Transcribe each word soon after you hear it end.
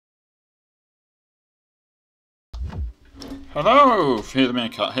Hello, Fear the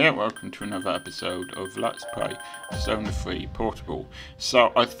Meerkat here, welcome to another episode of Let's Play Persona 3 Portable.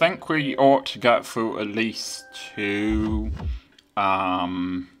 So, I think we ought to get through at least two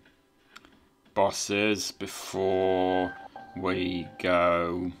bosses before we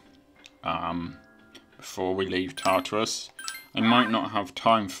go, before we leave Tartarus. I might not have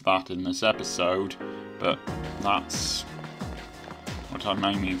time for that in this episode, but that's what I'm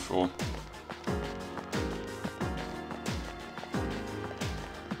aiming for.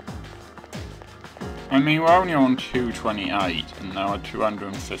 I mean, we're only on 228, and there are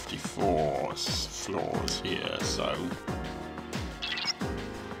 254 floors here, so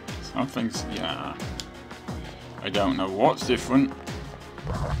something's, yeah. I don't know what's different.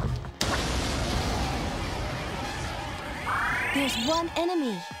 There's one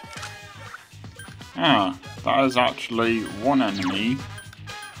enemy. Ah, that is actually one enemy.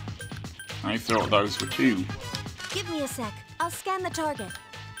 I thought those were two. Give me a sec. I'll scan the target.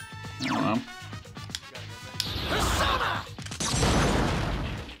 Oh well. Persona!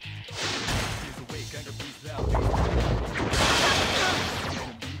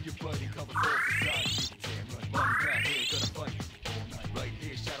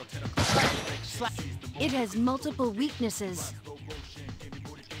 It has multiple weaknesses.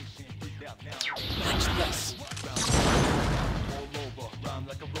 Watch this.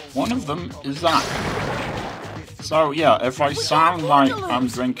 One of them is that. So yeah, if I sound like I'm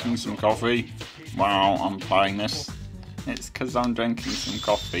drinking some coffee while I'm playing this, it's because I'm drinking some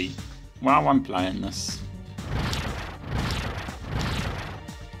coffee while I'm playing this.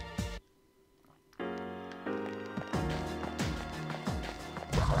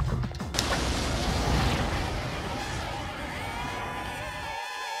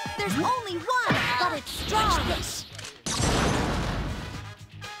 There's only one, but it's strong.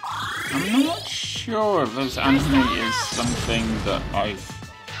 I'm not sure if this enemy is something that I've...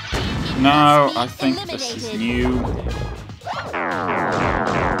 No, I think this is new.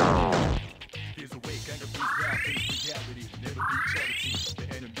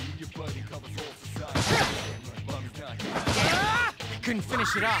 Couldn't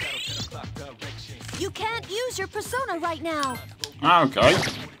finish it off. You can't use your persona right now. Okay.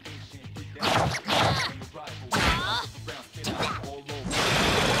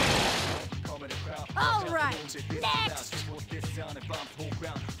 All right, next.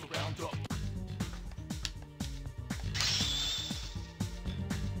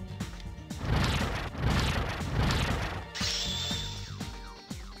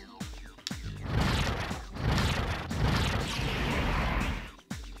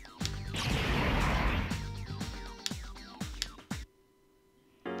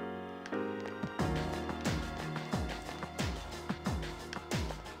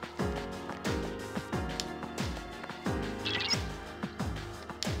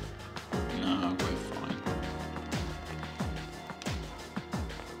 No, we're fine.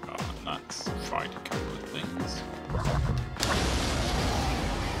 Let's fight a couple of things.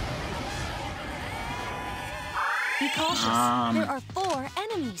 Be cautious. There are 4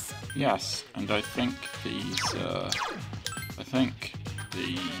 enemies. Yes, and I think these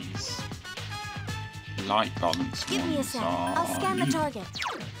light balance Give me a ones sec. are I'll scan the new. target.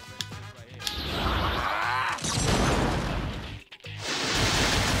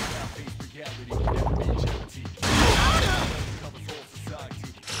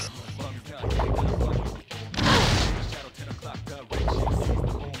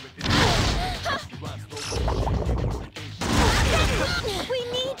 We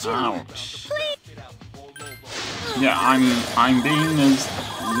need you. Ouch. Please. Yeah, I'm being as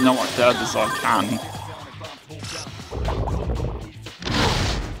not dead as I can.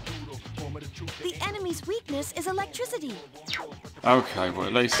 The enemy's weakness is electricity. Okay, well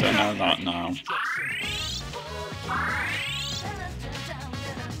at least I know that now.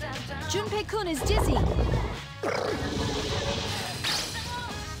 Junpei-kun is dizzy.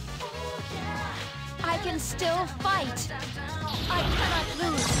 I can still fight. I cannot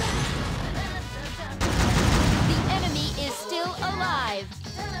lose. The enemy is still alive.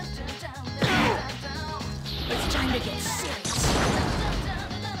 It's time to get serious.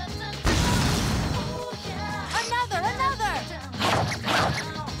 Another!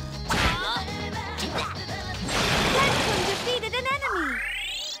 Red-kun defeated an enemy.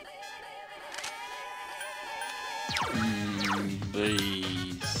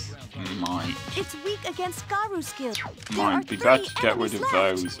 These might It's weak against Garu's skill. There are be 3 better to get rid enemies of left.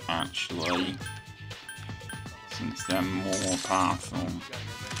 those actually, since they're more powerful.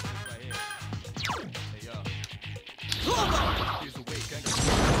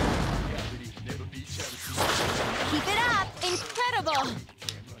 Keep it up!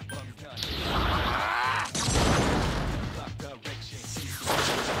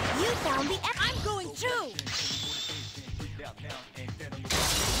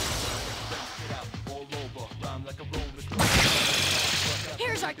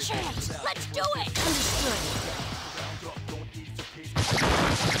 Here's our chance. Let's do it. Understood.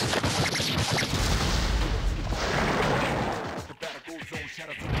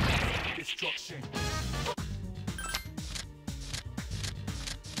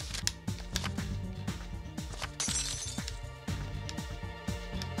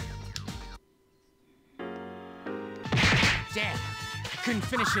 Damn, I couldn't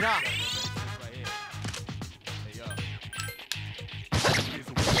finish it off.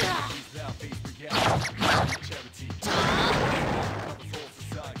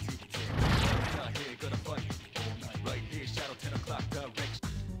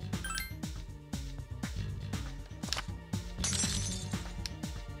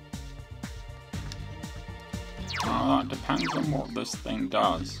 That depends on what this thing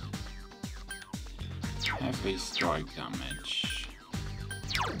does. Heavy strike damage.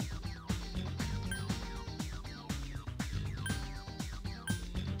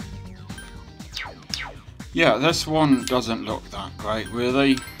 Yeah, this one doesn't look that great,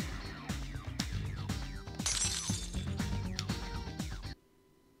 really.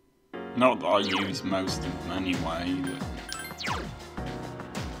 Not that I use most of them anyway. But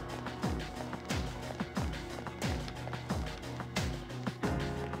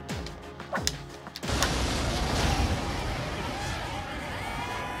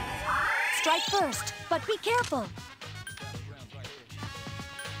Strike first, but be careful.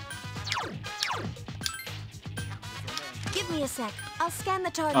 Give me a sec. I'll scan the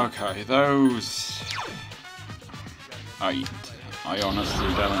target. okay, those... I honestly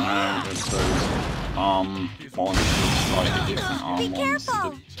don't know if those ones are slightly different Be ones.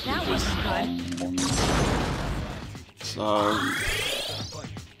 careful. That wasn't good. Ones. So...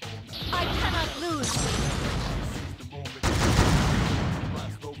 I cannot lose.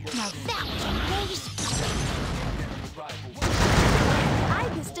 Now that was amazing.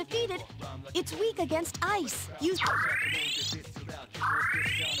 Ibis defeated. It's weak against ice. Use.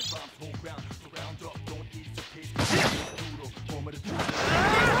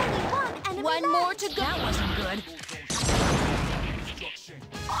 One more to go. That wasn't good.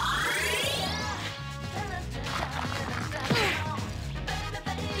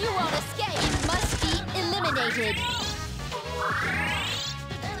 You won't escape. Must be eliminated.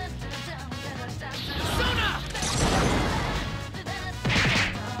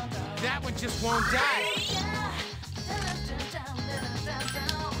 That one just won't die.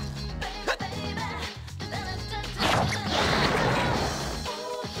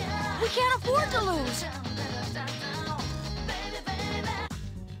 We can't afford to lose.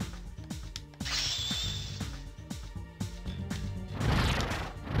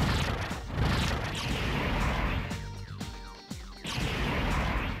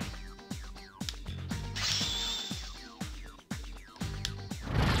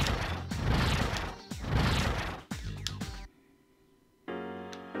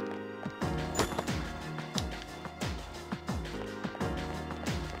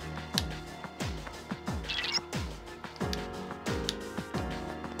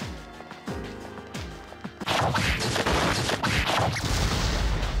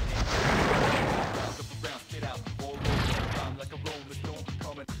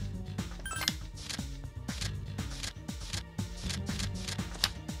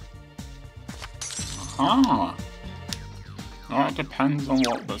 Ah! Well, it depends on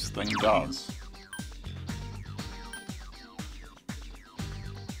what this thing does.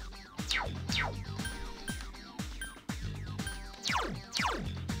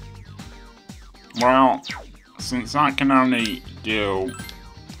 Well, since I can only deal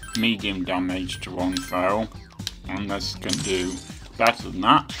medium damage to one foe, and this can do better than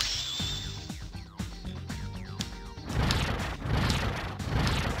that,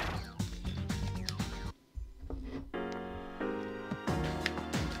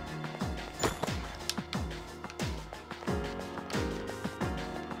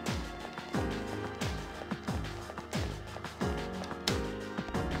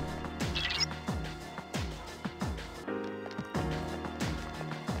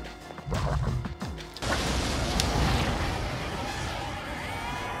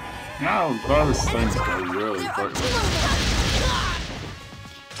 no, those things go really quickly.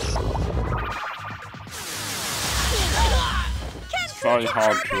 It's very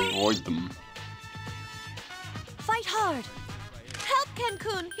hard to avoid them. Fight hard. Help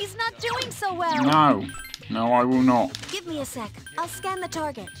Cancun. He's not doing so well. No, no, I will not. Give me a sec. I'll scan the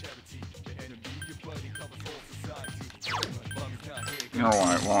target.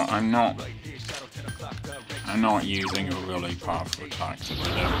 Alright, well, I'm not I'm not using a really powerful attack that I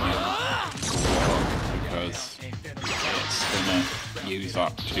don't know because it's gonna use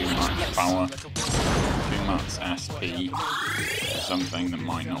up too much power, too much SP, something that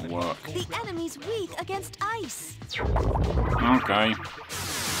might not work. The enemy's weak against ice. Okay.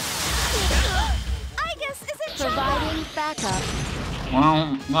 I guess isn't providing backup.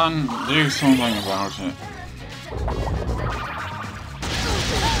 Well, then do something about it.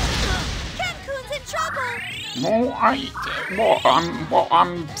 Kenkun's in trouble. Well,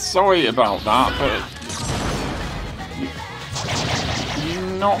 I'm sorry about that, but you're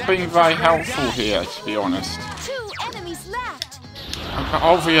not being very helpful here, to be honest. 2 enemies left.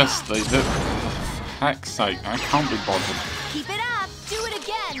 Obviously, for heck's sake, I can't be bothered. Keep it up. Do it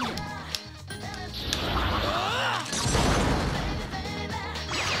again.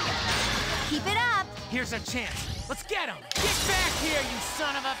 Keep it up. Here's our chance. Let's get him. Get back here, you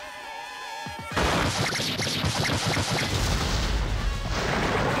son of a...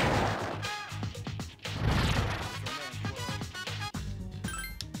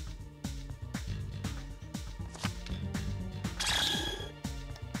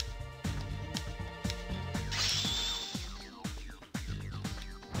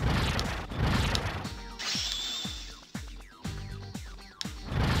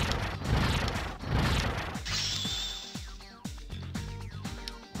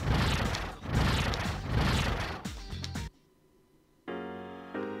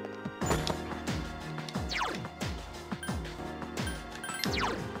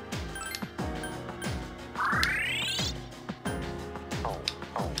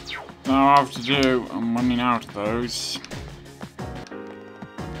 Now I have to do, I'm running out of those.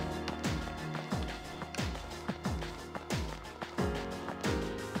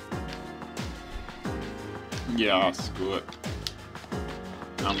 Yeah, screw it.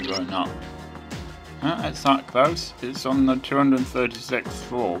 I'm going up. It's that close. It's on the 236th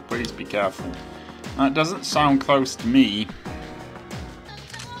floor. Please be careful. That doesn't sound close to me.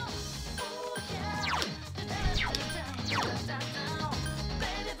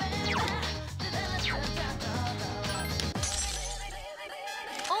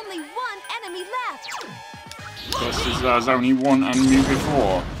 Only 1 enemy left. Just as there's only one enemy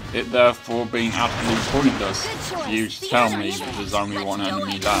before, it therefore being utterly pointless for you to tell me that there's only one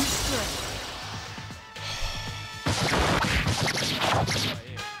enemy left.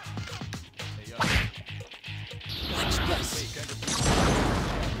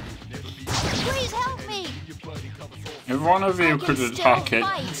 Please help me. If one of you could attack it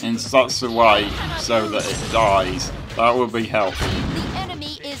in such a way so that it dies, that would be helpful. The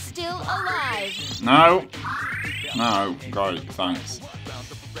enemy is still alive. No? No. Great, thanks.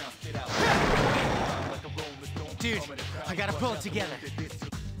 Dude, I gotta pull it together.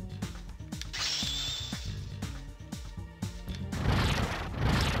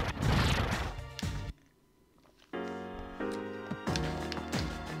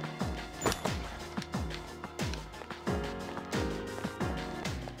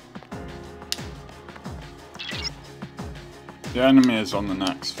 The enemy is on the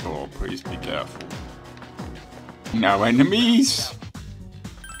next floor, please be careful. No enemies!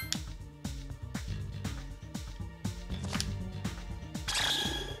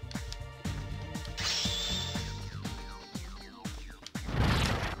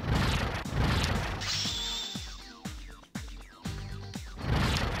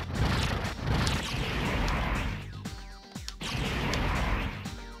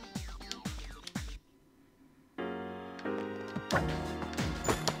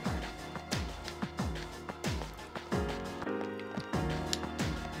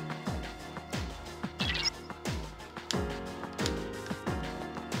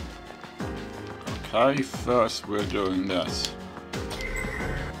 Okay, first we're doing this.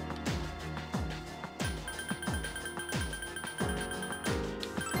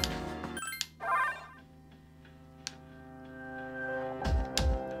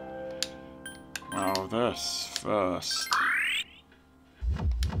 Well, this first.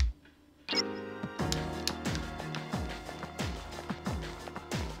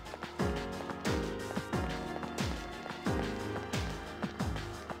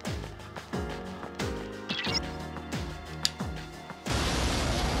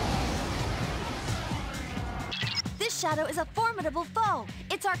 This shadow is a formidable foe.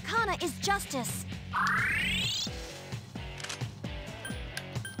 Its arcana is justice.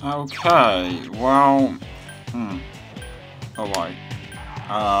 Okay, well, alright.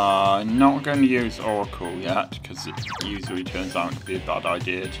 Not going to use Oracle yet, because it usually turns out to be a bad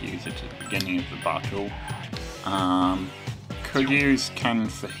idea to use it at the beginning of the battle. Could use Ken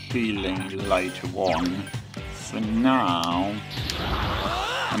for healing later on, for now.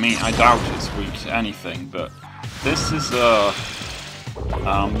 I mean, I doubt it's weak to anything, but this is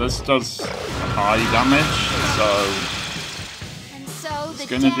this does high damage, so And so the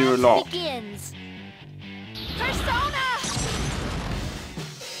it's gonna do a dance lot. begins. Persona!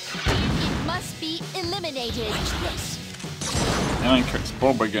 It must be eliminated. I think it's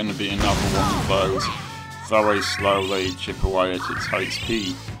probably going to be another one of those very slowly chip away at its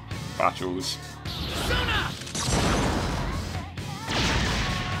HP battles.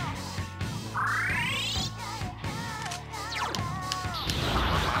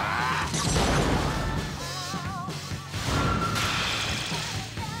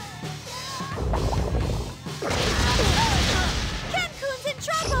 Kenkun's in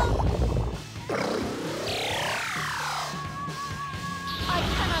trouble! I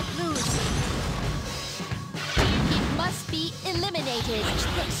cannot lose. It must be eliminated.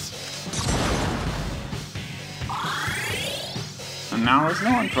 And now he's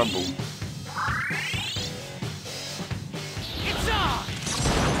not in trouble. It's on!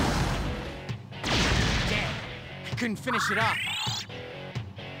 Damn, I couldn't finish it up.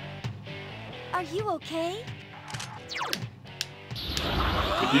 Are you okay?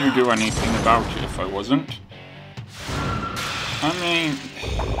 Could you do anything about it if I wasn't? I mean...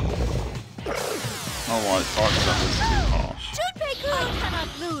 Oh, I thought that was too harsh. Junpei-kun! I cannot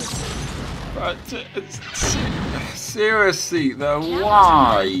lose. But seriously though,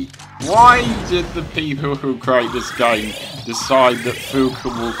 why? Why did the people who create this game decide that Fuuka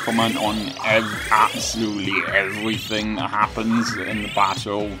will comment on absolutely everything that happens in the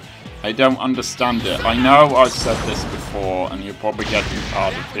battle? I don't understand it. I know I've said this before and you're probably getting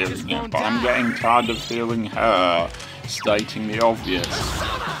tired of hearing it, but I'm getting tired of hearing her stating the obvious.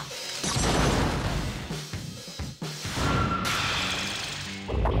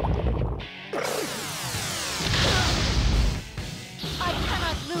 I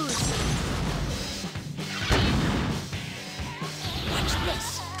cannot lose. Watch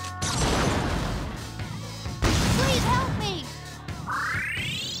this. Please help me.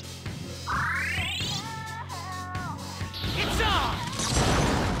 It's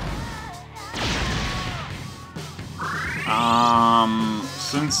on!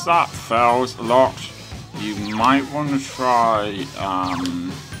 Since that fails a lot, you might want to try,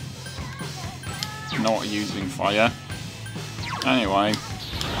 not using fire. Anyway,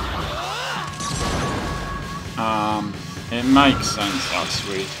 it makes sense that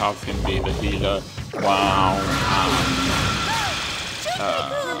we'd have him be the healer while,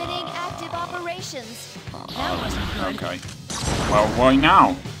 Limiting active operations. That wasn't good. okay. Well, why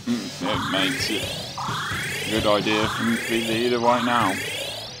now? It makes it a good idea for him to be the healer right now.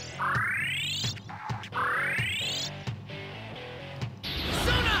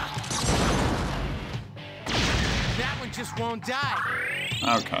 That one just won't die.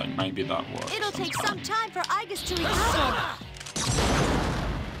 Okay, maybe that works. It'll take some time for Igus to recover.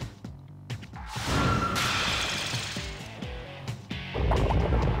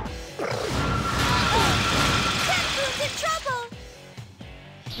 Kenkun's in trouble.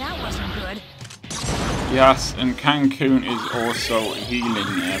 That wasn't good. Yes, and Cancun is also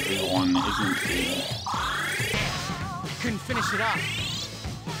healing everyone, isn't he? I couldn't finish it up.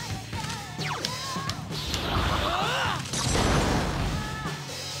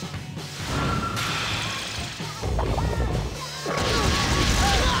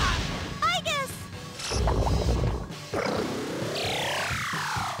 Igus!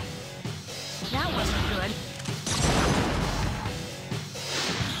 That wasn't good.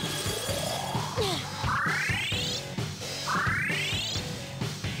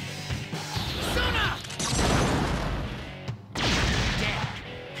 Damn,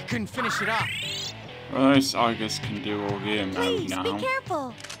 I couldn't finish it up. Well, this I guess can do all the ammo Please, now. be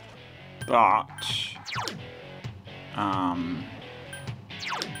careful. But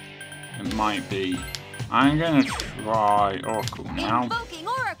it might be. I'm gonna try Oracle now. Invoking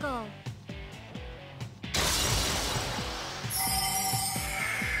Oracle.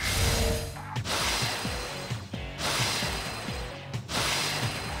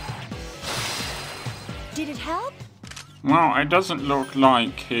 Did it help? Well, it doesn't look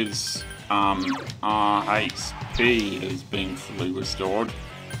like his HP is being fully restored.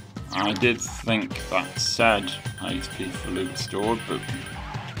 I did think that said HP fully restored, but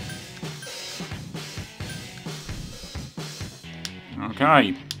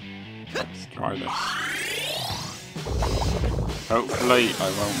okay, let's try this. Hopefully I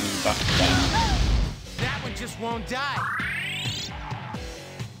won't need that again. That one just won't die.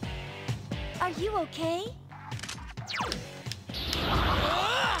 Are you okay?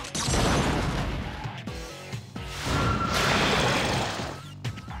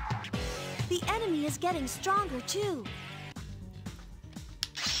 is getting stronger too.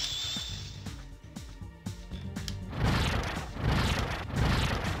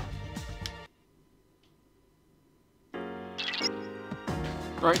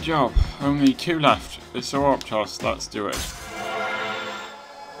 Great job. Only 2 left. It's Zooroptos. Let's do it.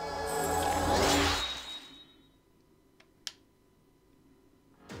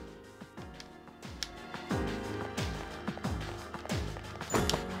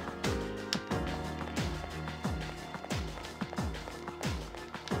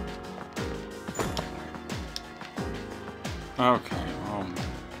 Okay, well,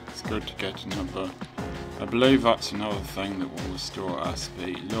 it's good to get another. I believe that's another thing that will restore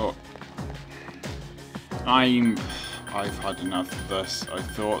SP. Look, I've had enough of this. I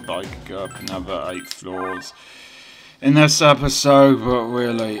thought that I could go up another 8 floors in this episode, but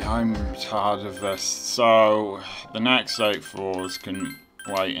really, I'm tired of this. So, the next 8 floors can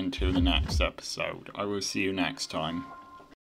wait until the next episode. I will see you next time.